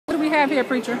have here,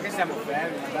 preacher?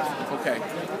 Okay.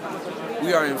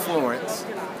 We are in Florence,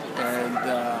 and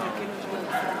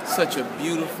such a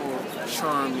beautiful,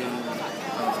 charming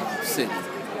city.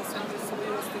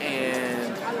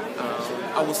 And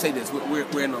I will say this,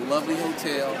 we're in a lovely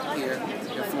hotel here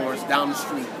in Florence, down the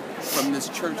street from this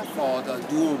church called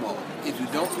Duomo. If you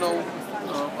don't know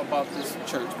about this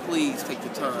church, please take the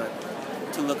time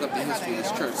to look up the history of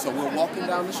this church. So we're walking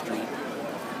down the street.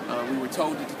 We were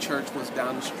told that the church was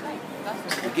down the street.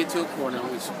 We get to a corner,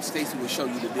 which Stacy will show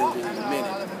you the building in a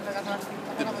minute.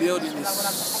 The building is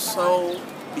so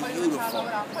beautiful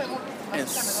and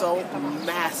so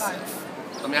massive.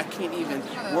 I mean,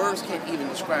 words can't even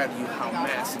describe to you how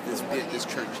massive this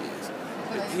church is.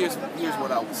 But here's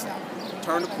what I will say.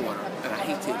 Turn the corner, and I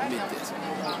hate to admit this,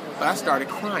 but I started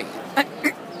crying.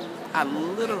 I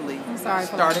literally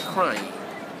started crying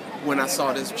when I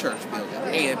saw this church building.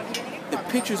 And the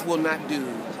pictures will not do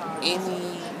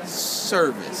any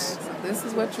service. So this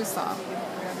is what you saw.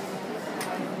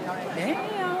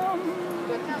 Damn.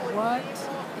 What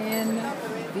in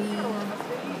the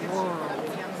world,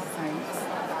 saints?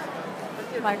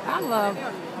 Like, I love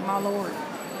my Lord,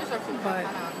 but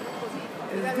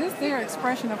is this their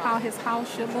expression of how his house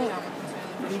should look?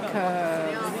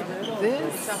 Because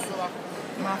this,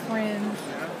 my friend,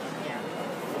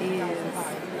 is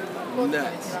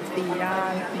nuts.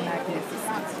 Beyond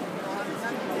magnificent.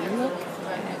 Look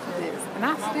at this. And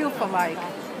I still feel like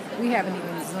we haven't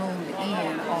even zoomed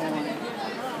in on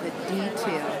the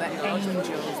detail, the angels,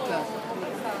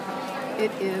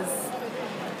 it's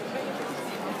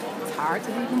hard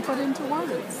to even put into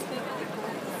words.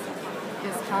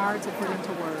 It's hard to put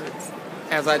into words.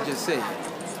 As I just said,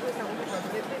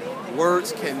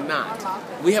 words cannot.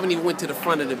 We haven't even went to the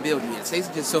front of the building yet.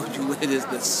 Stacey just showed you it is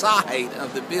the side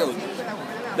of the building.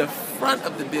 The front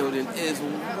of the building is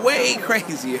way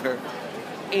crazier,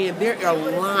 and there are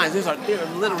lines. There are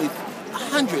literally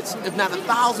hundreds, if not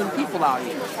 1,000 people out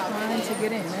here trying to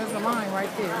get in. There's a line right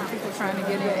there. People trying to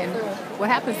get in. And what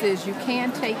happens is you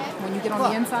can take, when you get on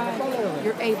the inside,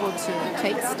 you're able to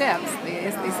take steps.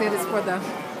 They said it's for the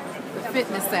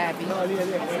fitness savvy,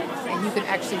 and you can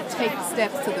actually take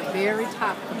steps to the very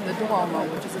top of the Duomo,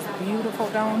 which is this beautiful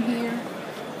dome here.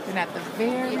 And at the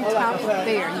very top of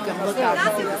there, you can look out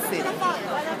and see the city.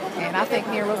 And I think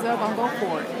near Roselle gonna go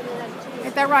for it.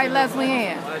 Ain't that right, Leslie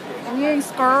Ann? We ain't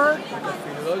scared.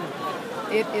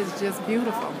 It is just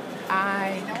beautiful.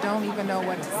 I don't even know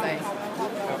what to say.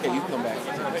 Okay, you come back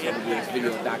and do this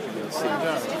video document series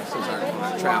since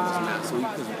our travels now, so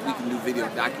we can do video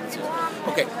documents here.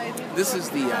 Okay, this is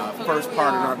the first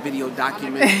part of our video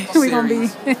document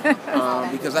series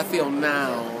because I feel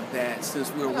now that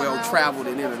since we're well traveled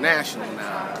and international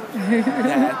now,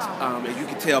 that as you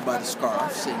can tell by the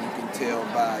scarves and you can tell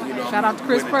by shout out to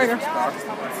Chris Prater.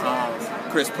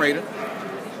 Chris Prater.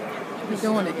 He's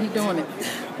doing it.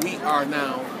 We are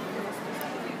now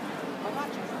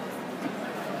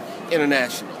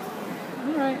international.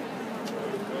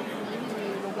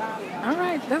 All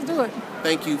right, let's do it.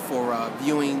 Thank you for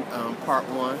viewing part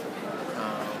one.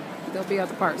 There'll be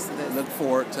other parts to this. Look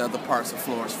forward to other parts of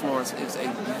Florence. Florence is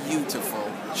a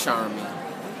beautiful, charming,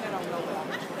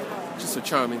 just a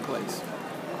charming place.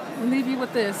 I'll leave you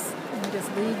with this. She is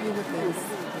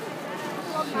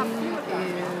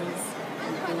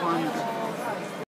wonderful.